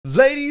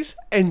Ladies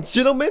and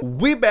gentlemen,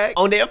 we back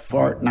on that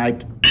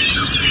Fortnite.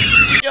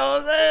 You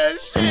know what I'm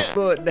saying? Shit.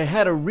 But they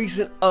had a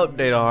recent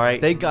update,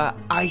 alright? They got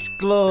ice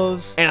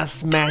gloves and a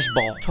smash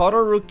ball.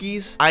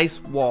 Todoroki's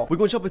ice wall. We're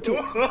gonna jump into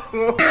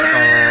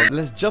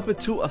let's jump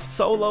into a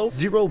solo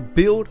 0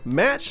 build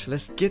match.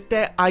 Let's get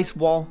that ice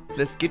wall.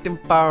 Let's get them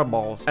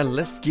fireballs. And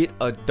let's get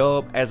a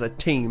dub as a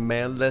team,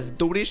 man. Let's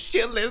do this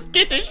shit. Let's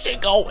get this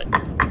shit going.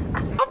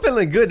 I'm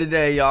feeling good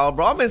today, y'all,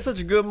 bro. I'm in such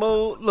a good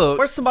mood. Look,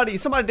 where's somebody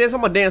dance? I'm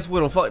gonna dance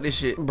with them. Fuck this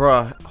shit.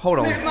 Bruh, hold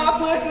on.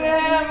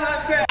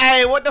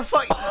 Hey, what the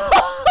fuck?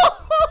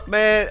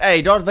 Man,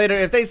 hey, Darth Vader,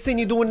 if they seen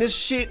you doing this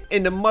shit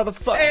in the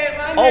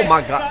motherfucker. Oh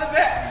my god.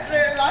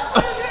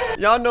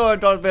 Y'all know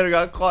if Darth Vader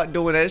got caught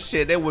doing that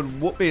shit, they would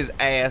whoop his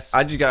ass.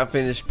 I just got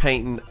finished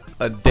painting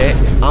a deck.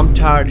 I'm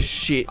tired of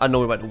shit. I know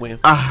we're about to win.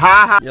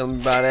 Yeah, let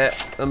me buy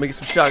that. Let me get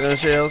some shotgun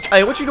shells.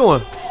 Hey, what you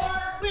doing?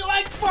 We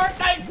like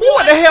Fortnite.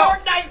 What the hell?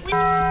 Fortnite.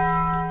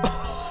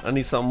 I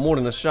need something more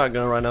than a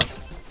shotgun right now.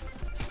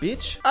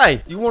 Bitch.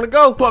 Hey, you wanna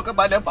go? Fuck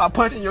about that by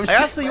punching your shit.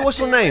 Hey, I see you. What's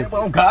your name?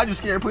 Oh God, you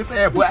scared pussy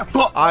ass boy.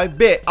 Fuck. I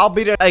bet. I'll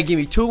be there. Hey, give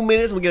me 2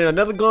 minutes. We get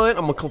another gun.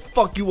 I'm gonna come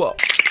fuck you up.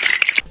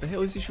 The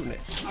hell is he shooting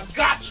at? I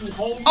got you,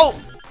 homie. Oh.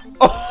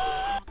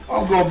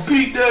 I'm gonna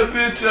beat that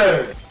bitch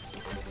ass.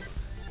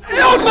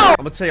 Hell no! I'm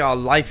gonna tell y'all a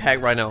life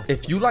hack right now.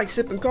 If you like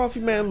sipping coffee,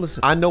 man,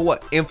 listen. I know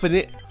what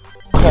infinite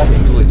coffee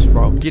glitch,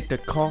 bro. Get the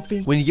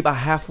coffee. When you get about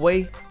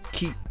halfway,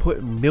 keep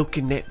putting milk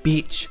in that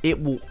bitch.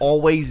 It will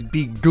always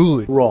be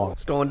good. Wrong.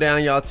 What's going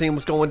down, y'all team?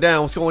 What's going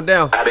down? What's going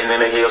down? I've been in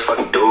the hills,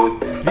 fucking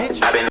dude.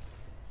 Bitch. I've been.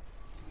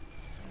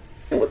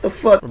 What the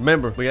fuck?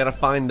 Remember, we gotta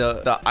find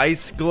the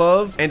ice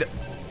glove and.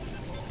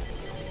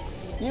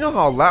 You know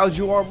how loud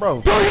you are,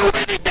 bro.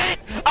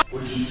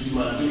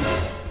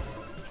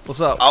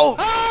 What's up? Oh!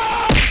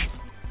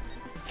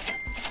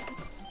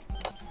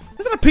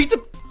 Is that a pizza?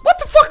 What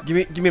the fuck?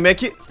 Give me a med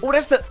kit. Oh,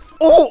 that's the.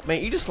 Oh,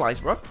 man, eat a slice,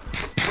 bro.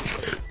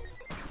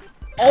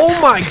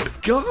 Oh my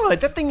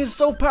god, that thing is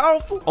so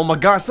powerful. Oh my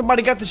god,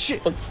 somebody got the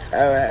shit.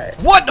 Alright.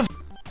 What the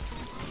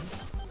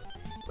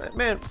f?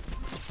 Man.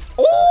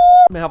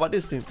 Oh! Man, how about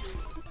this thing?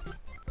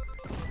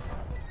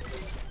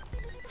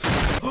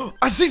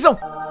 I see some.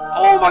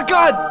 Oh my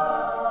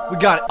god. We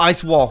got it.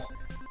 Ice wall.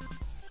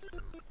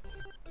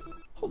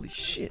 Holy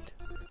shit.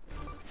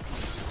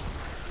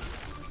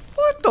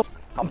 What the?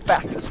 I'm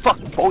fast as fuck,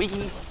 boy.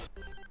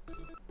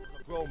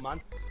 Bro,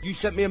 man, you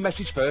sent me a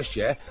message first,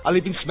 yeah? I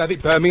live in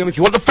Smethwick, Birmingham. If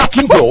you want the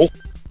fucking bro.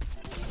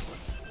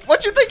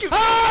 What you think you?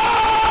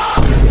 I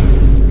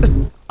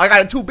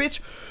got it too,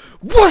 bitch.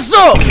 What's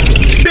up?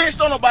 Bitch,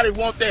 don't nobody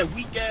want that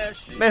weak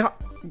ass shit. Man,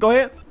 go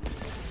ahead.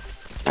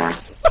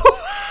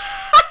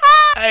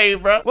 Hey,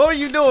 bro. What were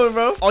you doing,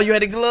 bro? Oh, you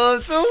had a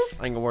glove too?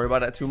 I ain't gonna worry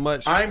about that too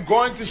much. I'm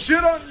going to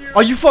shit on you.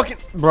 Are you fucking,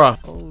 bruh?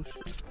 Oh shit.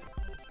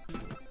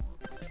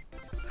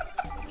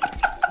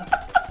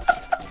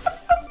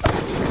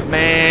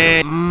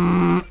 Man,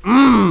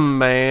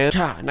 man.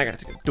 God, I gotta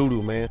take a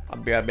doo-doo, man. I'll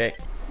be right back.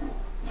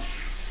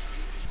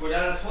 Go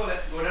down the toilet.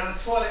 Go down the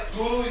toilet.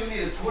 Doo-doo, you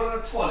need to go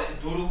down the toilet.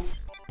 Doo-doo.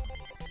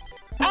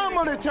 I'm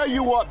gonna tell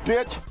you what,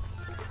 bitch.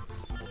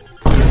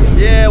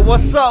 Yeah,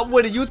 what's up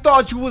with it? You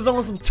thought you was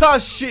on some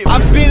tough shit.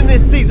 I've been in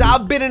this season.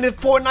 I've been in this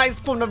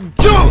Fortnite from the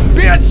jump,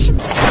 bitch.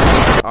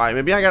 Alright,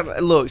 maybe I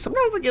gotta look.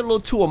 Sometimes I get a little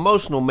too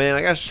emotional, man.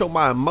 I gotta show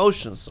my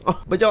emotions.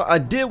 But y'all, I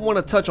did want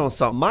to touch on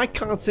something. My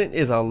content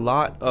is a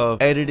lot of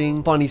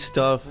editing, funny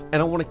stuff,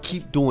 and I want to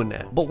keep doing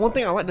that. But one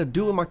thing I like to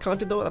do in my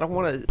content though that I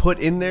want to put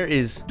in there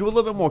is do a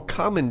little bit more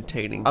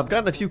commentating. I've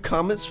gotten a few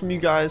comments from you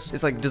guys.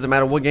 It's like, doesn't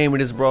matter what game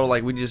it is, bro.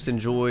 Like, we just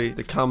enjoy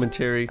the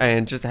commentary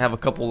and just to have a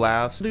couple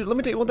laughs. Dude, let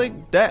me tell you one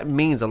thing. That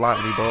means a lot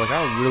to me, bro. Like,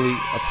 I really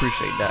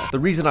appreciate that. The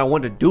reason I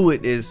want to do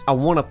it is I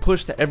want to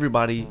push to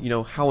everybody, you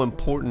know, how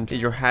important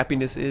your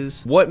happiness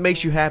is. What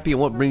makes you happy and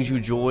what brings you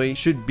joy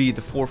should be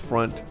the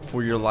forefront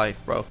for your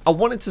life, bro. I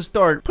wanted to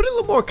start putting a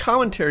little more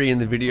commentary in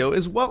the video,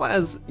 as well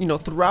as, you know,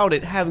 throughout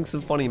it having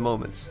some funny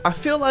moments. I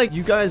feel like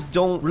you guys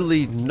don't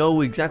really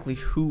know exactly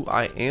who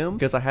I am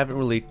because I haven't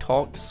really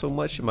talked so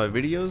much in my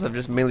videos. I've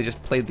just mainly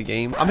just played the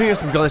game. I'm hearing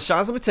some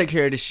gunshots. Let me take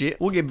care of this shit.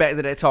 We'll get back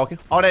to that talking.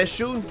 All that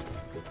shooting.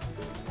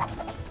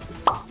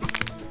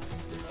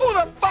 Who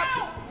the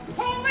fuck?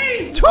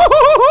 Police!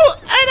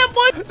 Hey,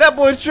 that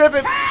boy's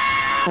tripping.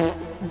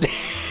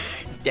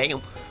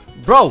 Damn,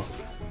 bro,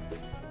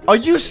 are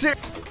you serious?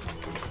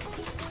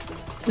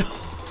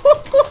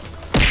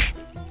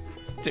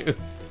 Dude,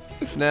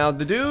 now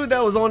the dude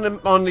that was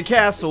on the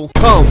castle,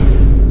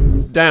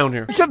 come down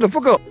here. Shut the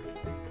fuck up.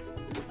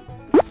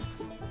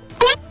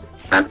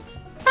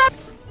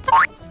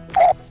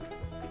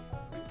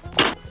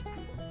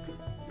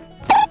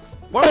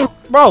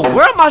 Bro,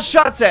 where are my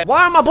shots at?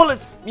 Why are my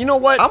bullets? You know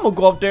what? I'm gonna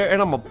go up there and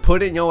I'm gonna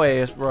put it in your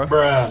ass, bro.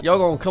 Bruh. Y'all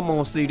gonna come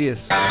on see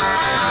this.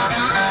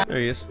 There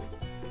he is.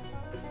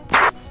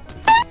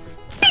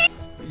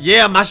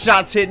 Yeah, my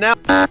shots hit now.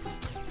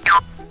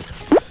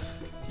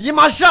 Yeah,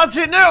 my shots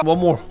hit now. One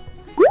more.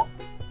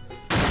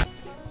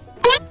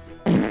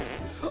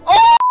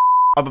 Oh!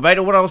 but back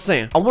to what I was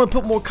saying. I want to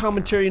put more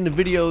commentary in the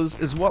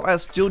videos as well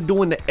as still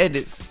doing the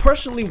edits.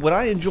 Personally, what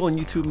I enjoy on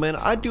YouTube, man,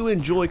 I do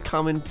enjoy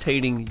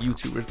commentating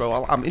YouTubers,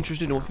 bro. I'm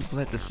interested in what people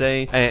have to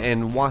say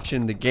and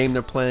watching the game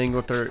they're playing or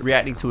if they're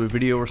reacting to a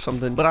video or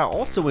something. But I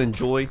also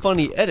enjoy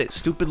funny edits,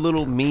 stupid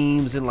little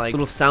memes and like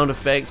little sound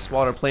effects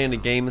while they're playing the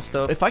game and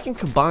stuff. If I can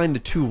combine the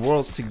two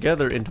worlds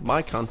together into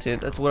my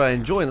content, that's what I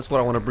enjoy and that's what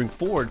I want to bring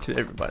forward to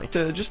everybody.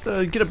 To just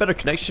get a better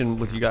connection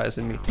with you guys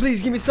and me.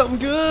 Please give me something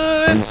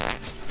good.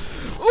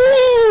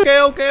 Ooh.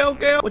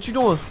 Okay. What you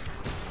doing,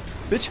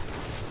 bitch?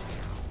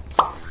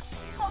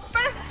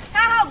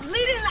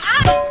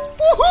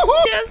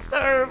 Yes,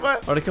 sir.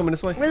 But are they coming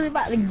this way? Really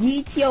about to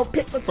get your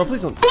picture. Bro,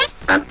 please don't.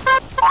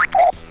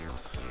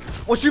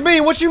 What you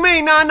mean? What you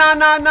mean?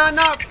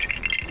 Nah.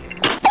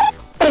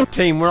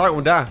 Team, we're not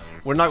gonna die.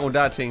 We're not gonna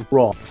die, team.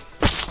 Wrong.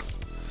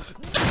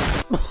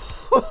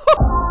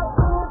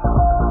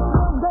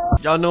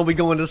 Y'all know we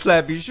going to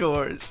Slappy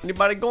Shores.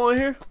 Anybody going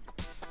here?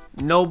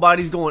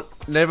 Nobody's going.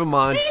 Never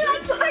mind.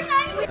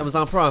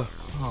 Amazon Prime.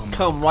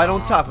 Come right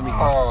on top of me.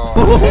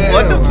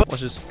 What the fuck?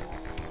 Watch this.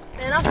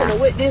 Man, I'm gonna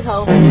whip this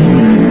hoe.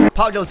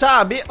 Pop your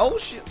tire, bitch. Oh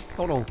shit.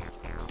 Hold on.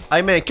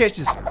 Hey man, catch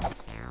this.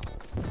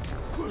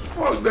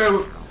 Fuck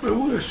that. Man,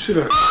 where that shit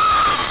at?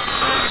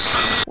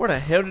 Where the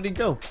hell did he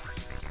go?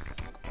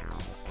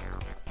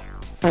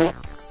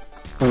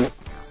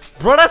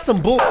 Bro, that's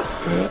some bull.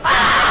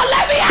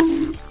 Let me out.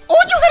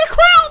 Oh, you hit a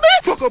crown,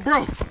 bitch. Fuck up,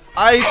 bro.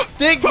 I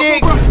thick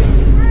dick.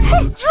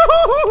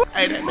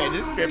 Hey, that man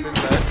just tripping,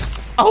 son.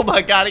 Oh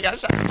my god, he got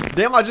shot.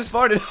 Damn, I just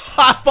farted.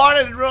 I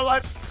farted in real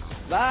life.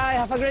 Bye,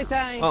 have a great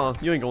time.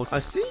 You ain't going. I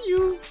see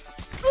you.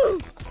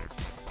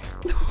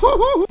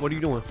 What are you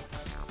doing?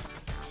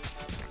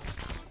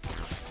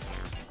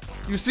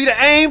 You see the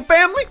aim,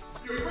 family?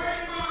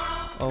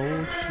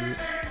 Oh shit.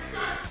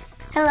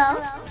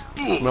 Hello.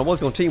 I was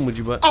gonna team with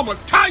you, but I'm gonna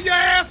tie your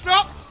ass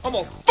up. I'm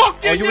gonna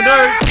fuck you. Oh, you a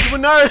nerd. You a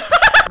nerd.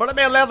 Bro, that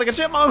man laughed like a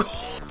chipmunk.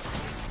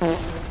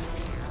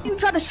 You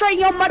try to straighten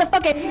your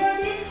motherfucking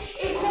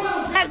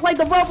act like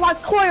the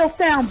Roblox coil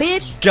sound,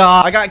 bitch.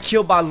 God, I got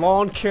killed by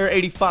Lawn Care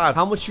 85.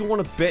 How much you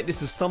want to bet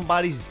this is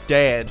somebody's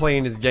dad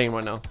playing this game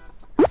right now?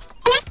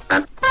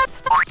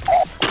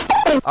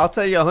 I'll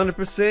tell you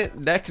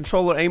 100%, that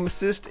controller aim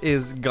assist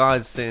is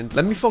godsend.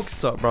 Let me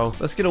focus up, bro.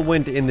 Let's get a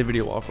win to end the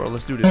video off, bro.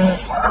 Let's do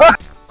this.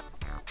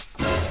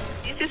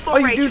 Oh,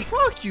 you dude,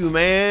 fuck you,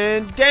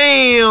 man.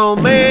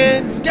 Damn,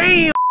 man.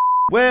 Damn.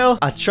 Well,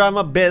 I tried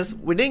my best.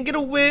 We didn't get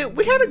a win.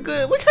 We had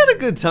a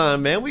good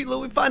time, man. We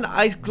find the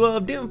ice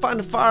glove, didn't find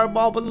the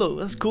fireball, but look,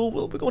 that's cool.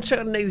 We're gonna check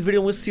out the next video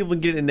and we'll see if we can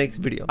get it in the next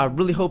video. I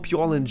really hope you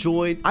all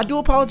enjoyed. I do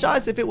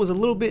apologize if it was a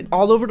little bit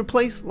all over the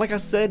place. Like I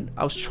said,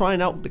 I was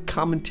trying out the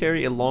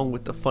commentary along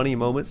with the funny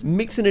moments,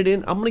 mixing it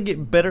in. I'm gonna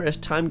get better as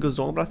time goes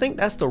on, but I think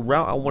that's the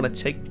route I want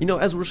to take. You know,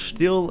 as we're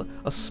still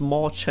a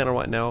small channel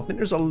right now, I think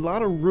there's a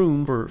lot of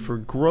room for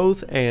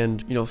growth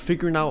and, you know,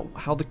 figuring out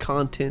how the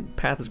content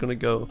path is gonna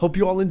go. Hope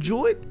you all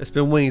enjoyed. It's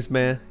been Wings,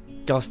 man.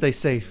 Y'all stay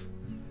safe.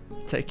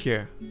 Take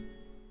care.